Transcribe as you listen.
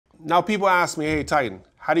Now people ask me, hey Titan,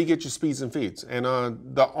 how do you get your speeds and feeds? And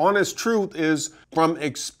the honest truth is from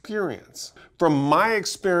experience. From my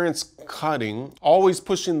experience cutting, always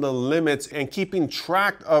pushing the limits and keeping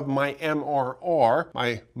track of my MRR,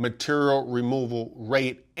 my material removal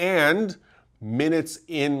rate, and minutes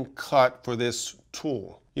in cut for this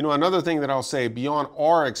tool. You know, another thing that I'll say beyond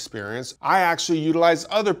our experience, I actually utilize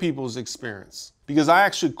other people's experience. Because I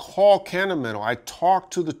actually call Kennametal, I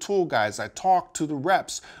talk to the tool guys, I talk to the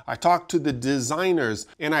reps, I talk to the designers,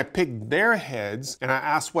 and I pick their heads and I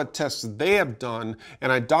ask what tests they have done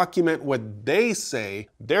and I document what they say.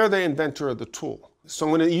 They're the inventor of the tool. So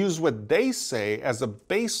I'm going to use what they say as a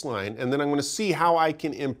baseline, and then I'm going to see how I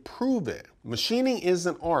can improve it. Machining is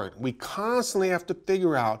an art. We constantly have to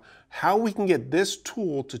figure out how we can get this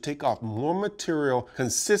tool to take off more material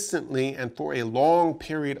consistently and for a long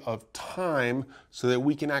period of time so that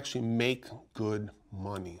we can actually make good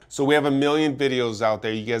money. So we have a million videos out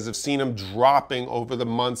there. You guys have seen them dropping over the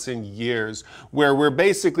months and years where we're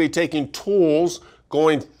basically taking tools,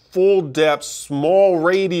 going full depth, small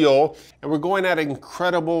radial, and we're going at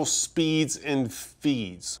incredible speeds and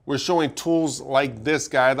feeds. We're showing tools like this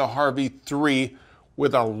guy, the Harvey 3,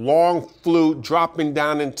 with a long flute dropping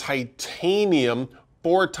down in titanium,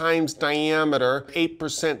 4 times diameter,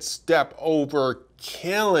 8% step over,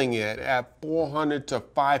 killing it at 400 to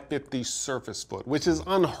 550 surface foot, which is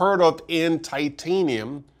unheard of in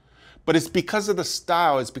titanium, but it's because of the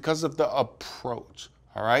style, it's because of the approach.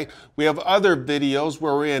 All right, we have other videos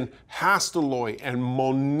where we're in Hastelloy and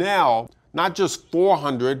Monel, not just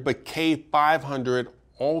 400, but K500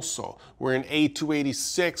 also. We're in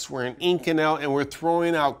A286, we're in Inconel, and we're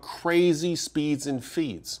throwing out crazy speeds and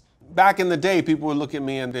feeds. Back in the day, people would look at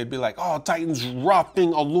me and they'd be like, oh, Titan's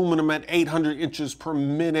roughing aluminum at 800 inches per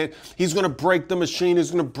minute. He's gonna break the machine,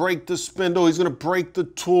 he's gonna break the spindle, he's gonna break the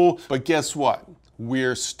tool. But guess what?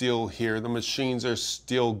 We're still here. The machines are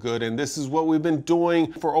still good. And this is what we've been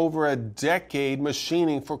doing for over a decade,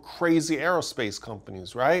 machining for crazy aerospace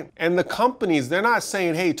companies, right? And the companies, they're not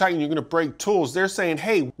saying, hey, Titan, you're gonna break tools. They're saying,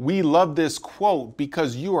 hey, we love this quote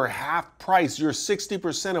because you are half price. You're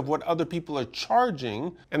 60% of what other people are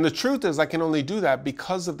charging. And the truth is I can only do that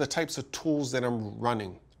because of the types of tools that I'm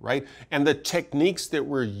running, right? And the techniques that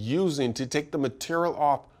we're using to take the material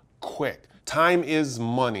off quick. Time is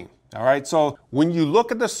money. All right, so when you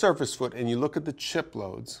look at the surface foot and you look at the chip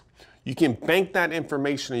loads, you can bank that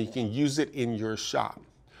information and you can use it in your shop.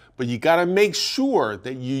 But you gotta make sure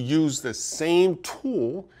that you use the same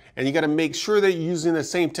tool and you gotta make sure that you're using the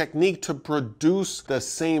same technique to produce the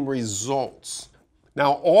same results.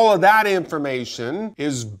 Now, all of that information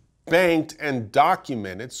is banked and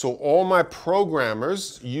documented, so all my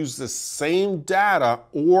programmers use the same data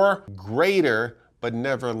or greater but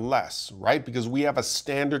never less, right? Because we have a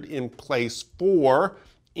standard in place for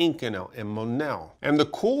Inconel and Monel. And the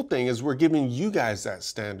cool thing is we're giving you guys that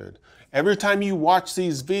standard. Every time you watch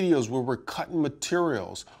these videos where we're cutting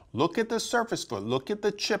materials, look at the surface foot, look at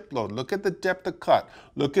the chip load, look at the depth of cut,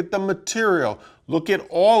 look at the material, look at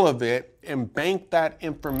all of it and bank that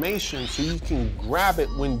information so you can grab it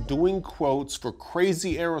when doing quotes for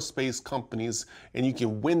crazy aerospace companies and you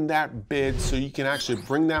can win that bid so you can actually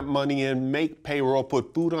bring that money in, make payroll,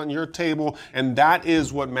 put food on your table, and that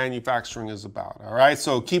is what manufacturing is about, all right?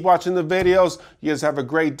 So keep watching the videos. You guys have a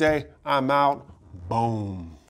great day. I'm out. Boom.